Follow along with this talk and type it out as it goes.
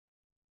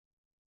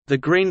The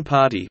Green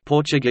Party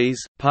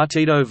 (Portuguese: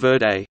 Partido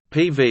Verde,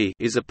 PV)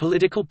 is a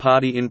political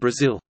party in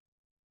Brazil.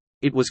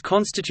 It was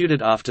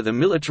constituted after the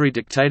military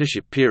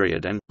dictatorship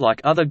period and,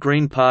 like other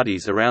Green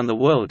parties around the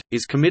world,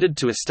 is committed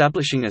to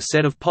establishing a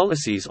set of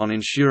policies on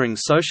ensuring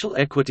social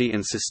equity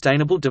and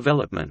sustainable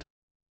development.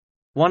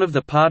 One of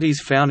the party's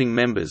founding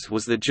members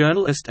was the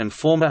journalist and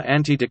former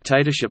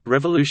anti-dictatorship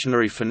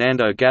revolutionary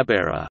Fernando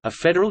Gabeira, a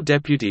federal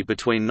deputy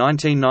between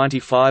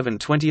 1995 and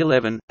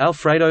 2011,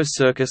 Alfredo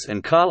Cercas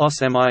and Carlos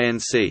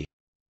Minc.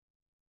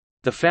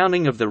 The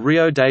founding of the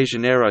Rio de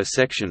Janeiro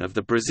section of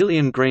the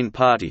Brazilian Green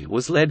Party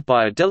was led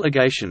by a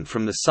delegation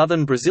from the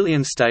southern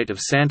Brazilian state of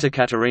Santa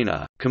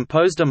Catarina,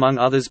 composed among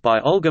others by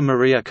Olga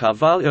Maria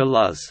Carvalho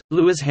Luz,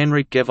 Luiz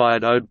Henrique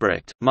Gevaerd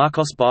Odebrecht,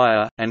 Marcos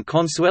Bayer, and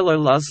Consuelo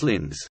Luz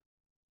Lins.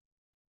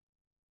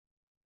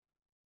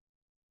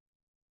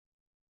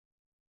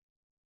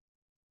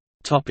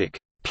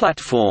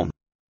 Platform.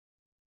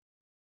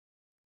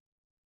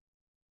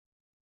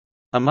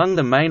 Among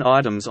the main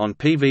items on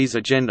PV's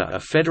agenda are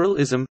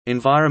federalism,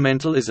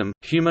 environmentalism,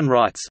 human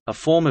rights, a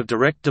form of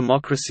direct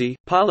democracy,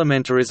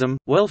 parliamentarism,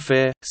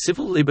 welfare,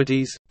 civil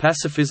liberties,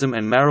 pacifism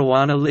and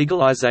marijuana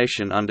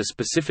legalization under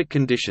specific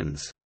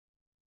conditions.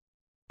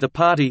 The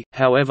party,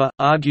 however,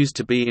 argues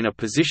to be in a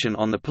position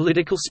on the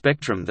political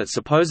spectrum that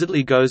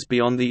supposedly goes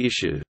beyond the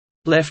issue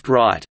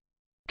left-right,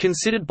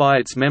 considered by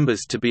its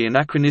members to be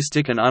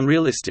anachronistic and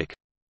unrealistic.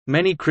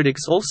 Many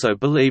critics also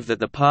believe that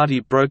the party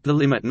broke the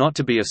limit not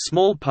to be a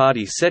small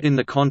party set in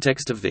the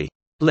context of the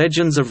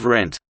 «legends of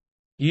rent»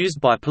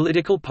 used by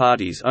political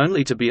parties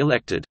only to be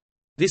elected.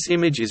 This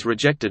image is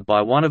rejected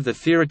by one of the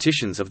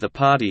theoreticians of the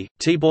party,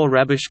 Tibor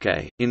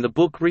Rabisque, in the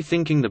book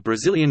Rethinking the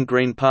Brazilian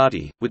Green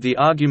Party, with the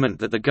argument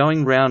that the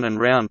going round and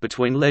round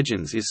between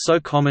legends is so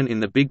common in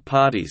the big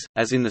parties,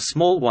 as in the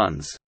small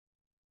ones.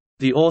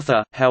 The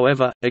author,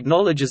 however,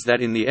 acknowledges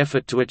that in the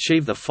effort to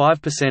achieve the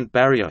 5%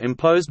 barrier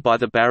imposed by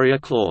the barrier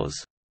clause,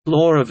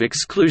 law of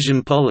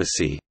exclusion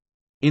policy,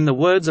 in the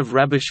words of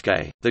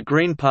Rabisque, the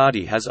Green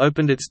Party has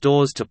opened its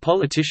doors to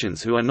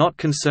politicians who are not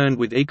concerned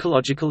with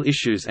ecological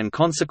issues and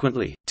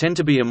consequently, tend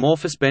to be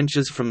amorphous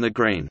benches from the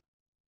Green.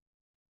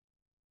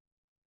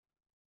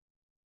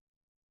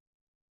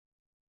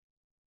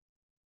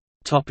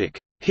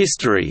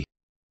 History.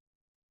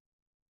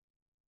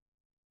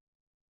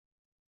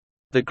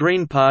 The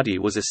Green Party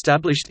was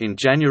established in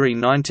January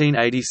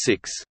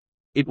 1986.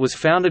 It was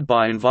founded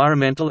by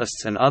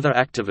environmentalists and other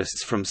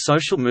activists from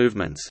social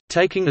movements,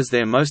 taking as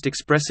their most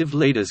expressive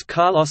leaders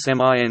Carlos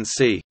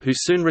Minc, who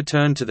soon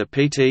returned to the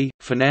PT,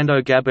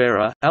 Fernando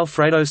Gabeira,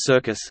 Alfredo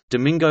Cercas,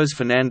 Domingos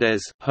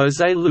Fernandes,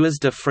 José Luís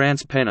de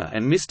France Pena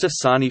and Mr.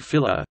 Sani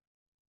Filho.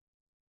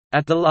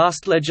 At the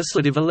last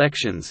legislative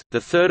elections,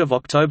 3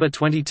 October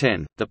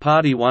 2010, the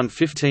party won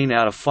 15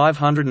 out of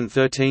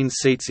 513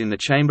 seats in the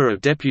Chamber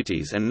of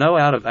Deputies and no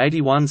out of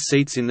 81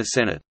 seats in the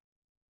Senate.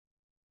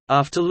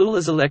 After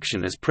Lula's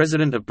election as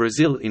President of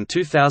Brazil in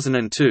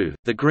 2002,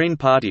 the Green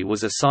Party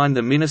was assigned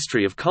the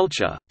Ministry of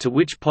Culture, to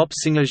which pop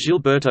singer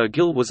Gilberto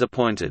Gil was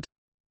appointed.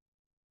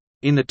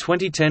 In the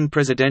 2010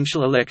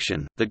 presidential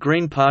election, the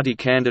Green Party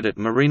candidate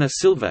Marina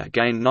Silva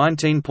gained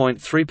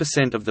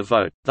 19.3% of the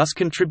vote, thus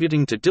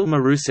contributing to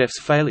Dilma Rousseff's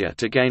failure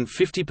to gain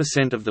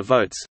 50% of the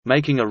votes,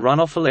 making a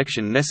runoff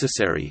election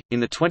necessary. In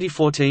the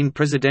 2014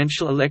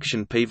 presidential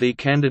election, PV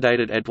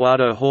candidated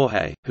Eduardo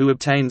Jorge, who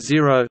obtained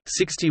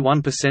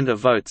 0.61% of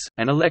votes,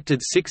 and elected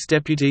 6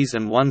 deputies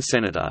and 1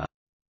 senator.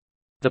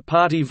 The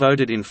party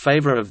voted in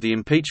favor of the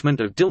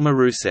impeachment of Dilma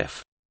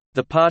Rousseff.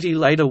 The party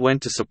later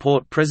went to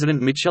support President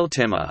Michel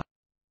Temer.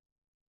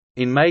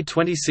 In May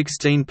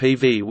 2016,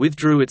 PV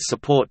withdrew its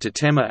support to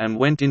Temer and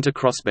went into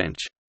crossbench.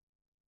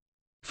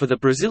 For the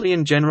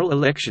Brazilian general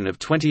election of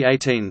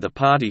 2018, the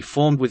party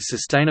formed with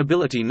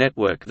Sustainability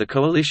Network the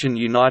coalition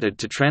United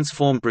to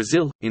Transform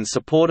Brazil, in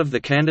support of the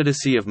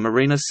candidacy of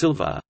Marina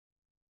Silva.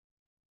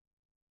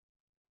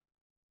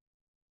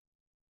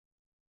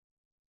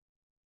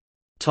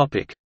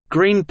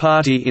 Green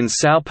Party in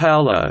São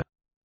Paulo.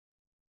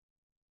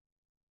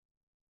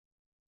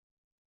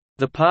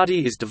 The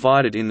party is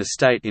divided in the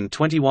state in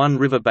 21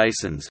 river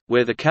basins,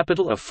 where the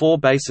capital are 4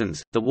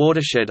 basins. The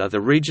watershed are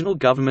the regional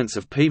governments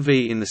of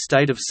PV in the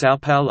state of São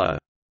Paulo.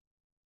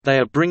 They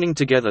are bringing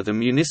together the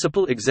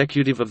municipal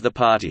executive of the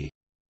party.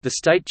 The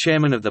state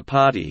chairman of the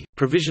party,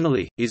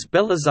 provisionally, is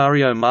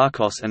Belisario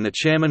Marcos and the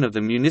chairman of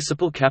the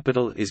municipal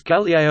capital is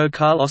Galileo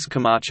Carlos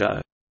Camacho.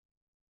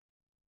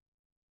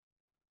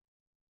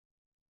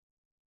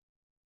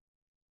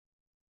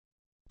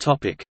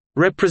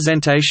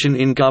 Representation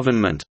in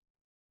government.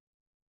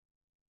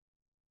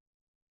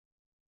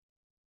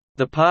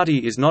 The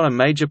party is not a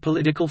major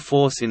political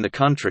force in the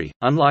country,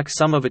 unlike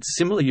some of its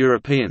similar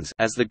Europeans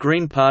as the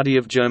Green Party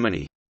of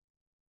Germany.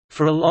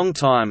 For a long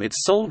time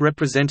its sole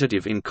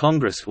representative in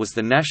Congress was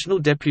the national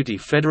deputy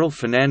federal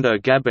Fernando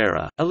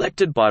Gabeira,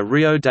 elected by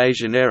Rio de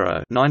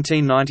Janeiro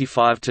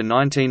 1995 to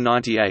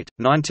 1998,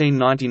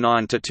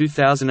 1999 to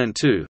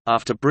 2002.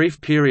 After brief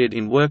period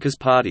in Workers'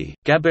 Party,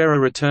 Gabeira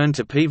returned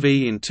to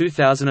PV in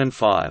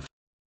 2005.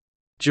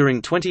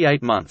 During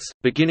 28 months,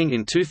 beginning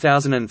in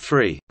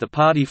 2003, the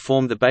party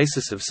formed the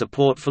basis of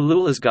support for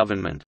Lula's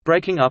government,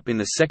 breaking up in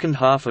the second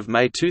half of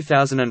May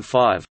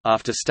 2005,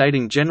 after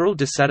stating general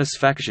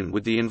dissatisfaction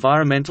with the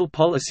environmental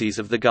policies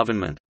of the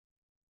government.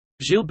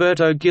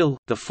 Gilberto Gil,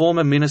 the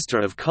former Minister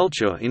of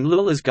Culture in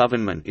Lula's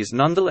government, is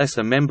nonetheless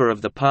a member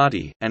of the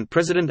party, and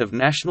President of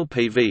National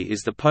PV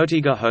is the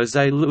Potiga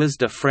José Luís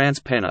de France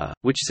Pena,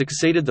 which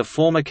succeeded the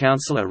former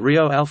councillor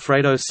Rio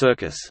Alfredo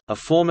Cercas, a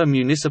former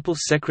Municipal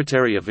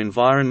Secretary of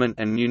Environment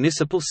and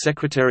Municipal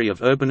Secretary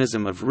of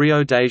Urbanism of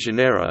Rio de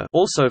Janeiro,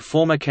 also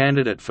former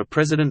candidate for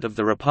President of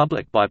the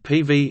Republic by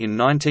PV in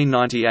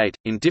 1998,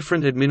 in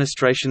different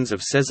administrations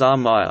of Cesar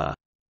Maia.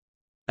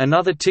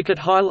 Another ticket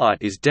highlight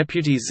is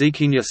Deputy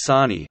Zequinha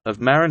Sani, of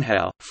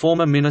Maranhão,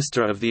 former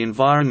Minister of the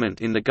Environment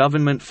in the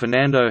government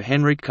Fernando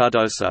Henrique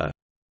Cardoso.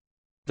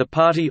 The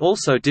party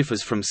also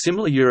differs from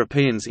similar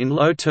Europeans in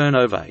low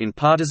turnover in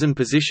partisan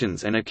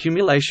positions and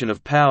accumulation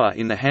of power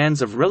in the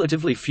hands of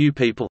relatively few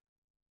people.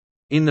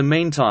 In the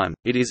meantime,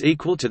 it is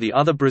equal to the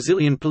other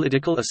Brazilian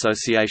political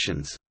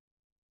associations.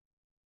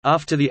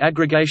 After the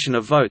aggregation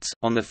of votes,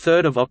 on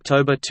 3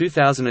 October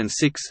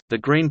 2006, the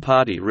Green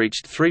Party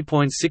reached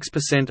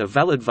 3.6% of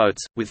valid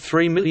votes, with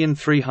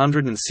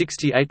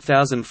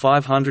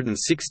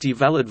 3,368,560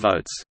 valid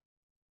votes.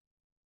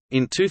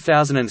 In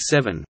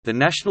 2007, the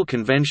National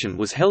Convention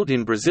was held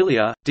in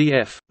Brasilia,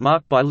 DF,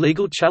 marked by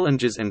legal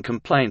challenges and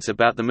complaints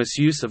about the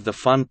misuse of the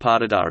Fundo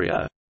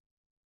Partidário.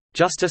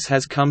 Justice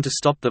has come to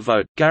stop the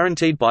vote,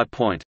 guaranteed by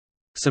point.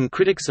 Some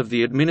critics of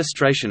the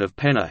administration of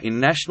Pena in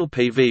National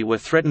PV were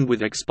threatened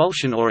with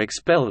expulsion or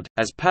expelled,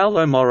 as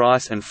Paulo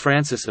Moraes and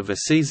Francis of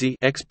Assisi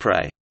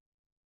ex-pre.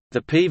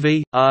 The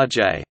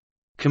PV.RJ.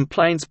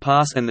 complaints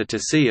pass and the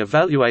TC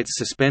evaluates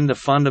suspend the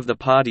fund of the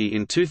party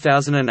in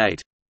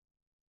 2008.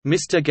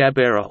 Mr.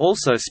 Gabeira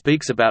also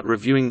speaks about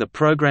reviewing the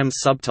program's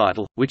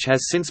subtitle, which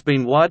has since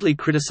been widely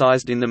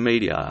criticized in the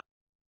media.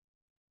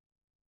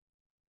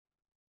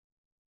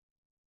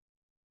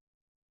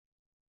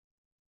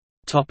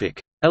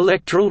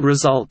 Electoral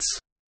results.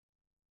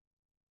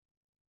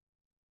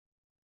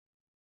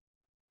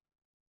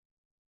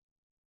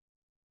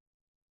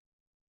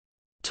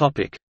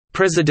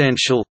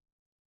 Presidential.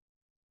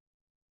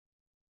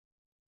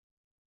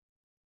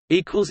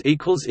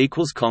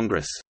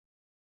 Congress.